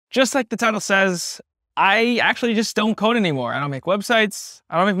Just like the title says, I actually just don't code anymore. I don't make websites.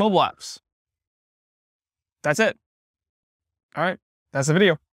 I don't make mobile apps. That's it. All right, that's the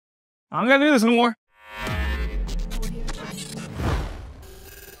video. I'm not gonna do this anymore.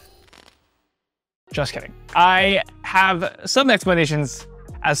 Just kidding. I have some explanations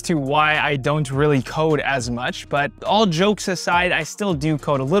as to why I don't really code as much, but all jokes aside, I still do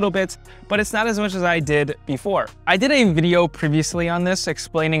code a little bit, but it's not as much as I did before. I did a video previously on this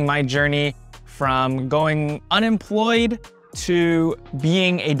explaining my journey from going unemployed to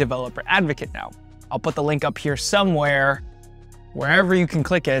being a developer advocate now. I'll put the link up here somewhere, wherever you can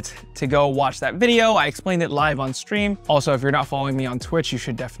click it to go watch that video. I explained it live on stream. Also, if you're not following me on Twitch, you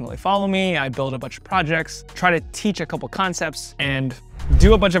should definitely follow me. I build a bunch of projects, try to teach a couple concepts, and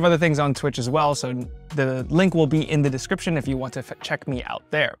do a bunch of other things on Twitch as well. So the link will be in the description if you want to check me out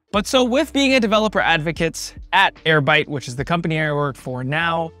there. But so with being a developer advocate at Airbyte, which is the company I work for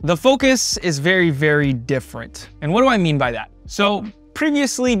now, the focus is very, very different. And what do I mean by that? So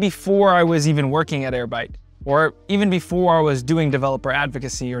previously, before I was even working at Airbyte, or even before I was doing developer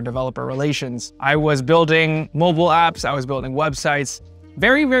advocacy or developer relations, I was building mobile apps, I was building websites,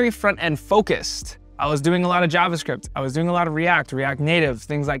 very, very front-end focused. I was doing a lot of JavaScript, I was doing a lot of React Native,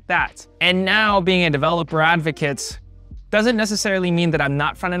 things like that. And now being a developer advocate doesn't necessarily mean that I'm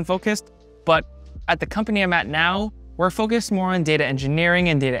not front-end focused, but at the company I'm at now, we're focused more on data engineering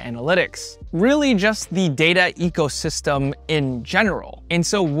and data analytics. Really just the data ecosystem in general. And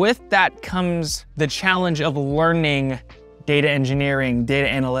so with that comes the challenge of learning data engineering, data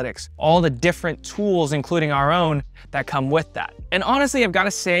analytics, all the different tools, including our own, that come with that. And honestly, I've got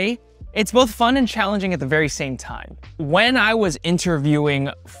to say, it's both fun and challenging at the very same time. When I was interviewing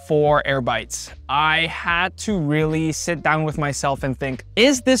for Airbytes, I had to really sit down with myself and think,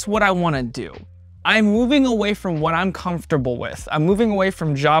 is this what I want to do? I'm moving away from what I'm comfortable with. I'm moving away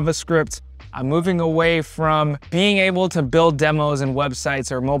from JavaScript. I'm moving away from being able to build demos and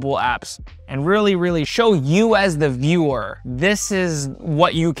websites or mobile apps and really show you as the viewer, this is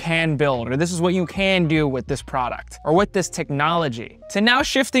what you can build, or this is what you can do with this product or with this technology, to now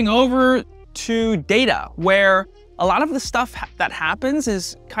shifting over to data, where a lot of the stuff that happens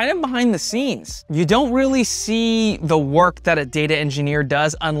is kind of behind the scenes. You don't really see the work that a data engineer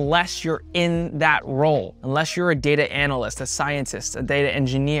does unless you're in that role, unless you're a data analyst, a scientist, a data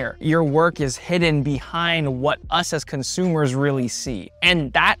engineer. Your work is hidden behind what us as consumers really see.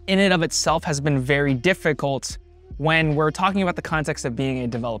 And that in and of itself has been very difficult when we're talking about the context of being a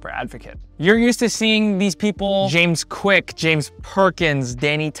developer advocate. You're used to seeing these people, James Quick, James Perkins,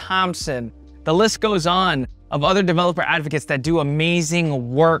 Danny Thompson, the list goes on, of other developer advocates that do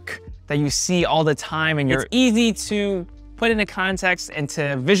amazing work that you see all the time, and it's easy to put into context and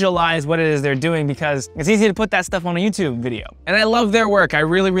to visualize what it is they're doing because it's easy to put that stuff on a YouTube video. And I love their work, I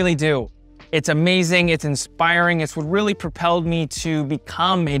really do. It's amazing, it's inspiring, it's what really propelled me to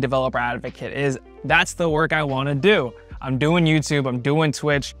become a developer advocate, that's the work I wanna do. I'm doing YouTube, I'm doing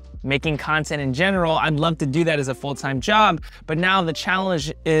Twitch, making content in general. I'd love to do that as a full-time job, but now the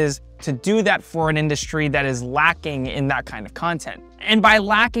challenge is to do that for an industry that is lacking in that kind of content. And by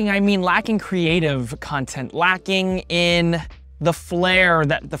lacking, I mean lacking creative content, lacking in the flair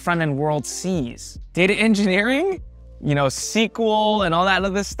that the front-end world sees. Data engineering, you know, SQL and all that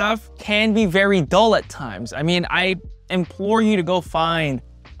other stuff can be very dull at times. I mean, I implore you to go find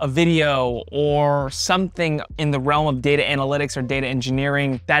a video or something in the realm of data analytics or data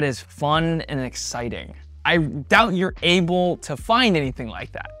engineering that is fun and exciting. I doubt you're able to find anything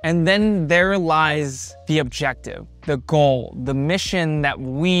like that. And then there lies the objective, the goal, the mission that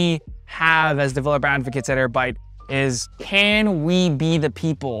we have as developer advocates at Airbyte is, can we be the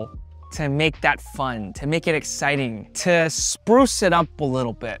people to make that fun, to make it exciting, to spruce it up a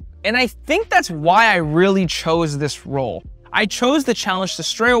little bit? And I think that's why I really chose this role. I chose the challenge to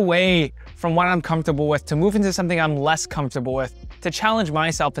stray away from what I'm comfortable with, to move into something I'm less comfortable with, to challenge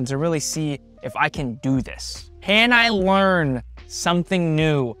myself and to really see if I can do this. Can I learn something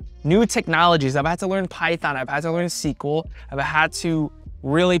new technologies? I've had to learn Python, I've had to learn SQL, I've had to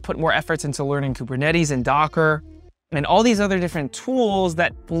really put more efforts into learning Kubernetes and Docker, and all these other different tools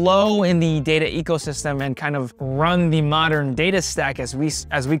that flow in the data ecosystem and kind of run the modern data stack, as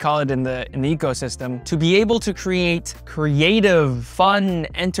we call it in the ecosystem, to be able to create creative, fun,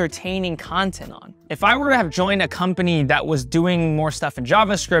 entertaining content on. If I were to have joined a company that was doing more stuff in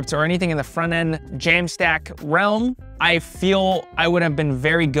JavaScript or anything in the front-end Jamstack realm, I feel I would have been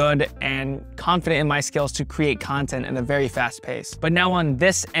very good and confident in my skills to create content at a very fast pace. But now on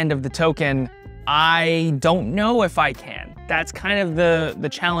this end of the token, I don't know if I can. That's kind of the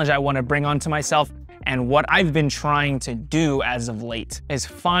challenge I want to bring onto myself And what I've been trying to do as of late is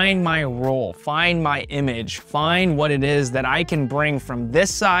find my role, find my image, find what it is that I can bring from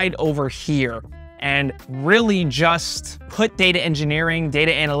this side over here, and really just put data engineering,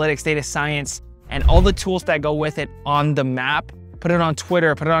 data analytics, data science, and all the tools that go with it on the map, put it on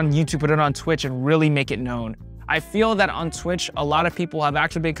Twitter, put it on YouTube, put it on Twitch, and really make it known. I feel that on Twitch, a lot of people have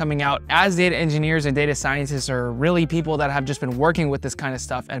actually been coming out as data engineers and data scientists, or really people that have just been working with this kind of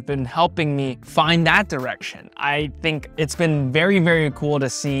stuff and been helping me find that direction. I think it's been very, very cool to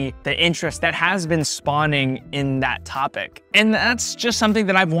see the interest that has been spawning in that topic. And that's just something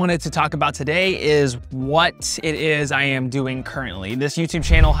that I've wanted to talk about today, is what it is I am doing currently. This YouTube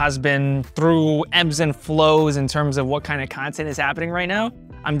channel has been through ebbs and flows in terms of what kind of content is happening right now.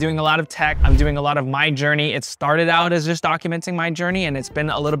 I'm doing a lot of tech. I'm doing a lot of my journey. It started out as just documenting my journey, and it's been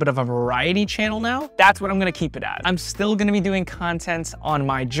a little bit of a variety channel now. That's what I'm gonna keep it at. I'm still gonna be doing content on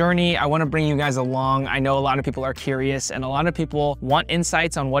my journey. I wanna bring you guys along. I know a lot of people are curious, and a lot of people want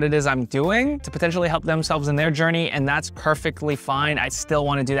insights on what it is I'm doing to potentially help themselves in their journey, and that's perfectly fine. I still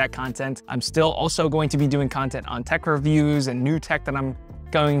wanna do that content. I'm still also going to be doing content on tech reviews and new tech that I'm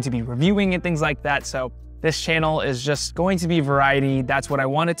going to be reviewing and things like that. So this channel is just going to be variety. That's what I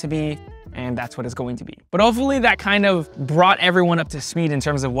want it to be, and that's what it's going to be. But hopefully that kind of brought everyone up to speed in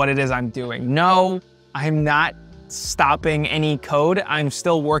terms of what it is I'm doing. No, I'm not stopping any code. I'm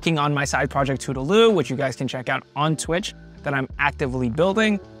still working on my side project Toodaloo, which you guys can check out on Twitch, that I'm actively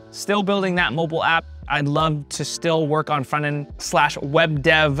building. Still building that mobile app. I'd love to still work on front-end / web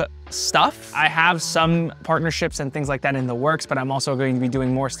dev stuff. I have some partnerships and things like that in the works, but I'm also going to be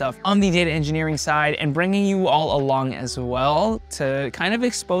doing more stuff on the data engineering side and bringing you all along as well to kind of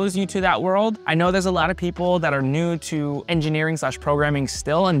expose you to that world. I know there's a lot of people that are new to engineering / programming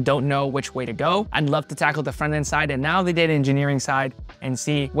still and don't know which way to go. I'd love to tackle the front-end side and now the data engineering side and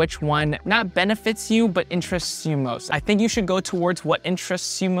see which one not benefits you, but interests you most. I think you should go towards what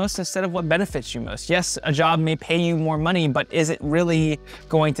interests you most instead of what benefits you most. Yes, a job may pay you more money, but is it really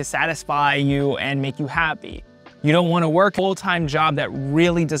going to satisfy you and make you happy? You don't want to work a full-time job that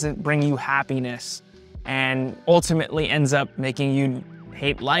really doesn't bring you happiness and ultimately ends up making you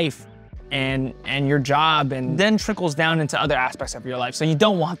hate life and your job, and then trickles down into other aspects of your life. So you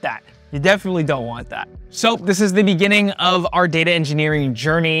don't want that. You definitely don't want that. So this is the beginning of our data engineering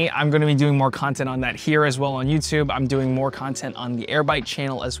journey. I'm going to be doing more content on that here as well on YouTube. I'm doing more content on the Airbyte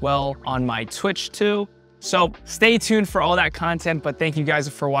channel as well on my Twitch too. So stay tuned for all that content, but thank you guys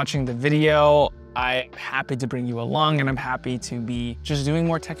for watching the video. I'm happy to bring you along, and I'm happy to be just doing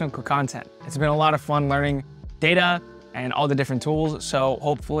more technical content. It's been a lot of fun learning data and all the different tools. So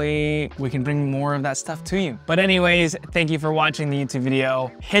hopefully we can bring more of that stuff to you. But anyways, thank you for watching the YouTube video.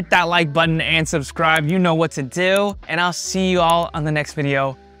 Hit that like button and subscribe. You know what to do. And I'll see you all on the next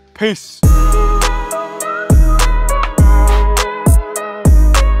video. Peace.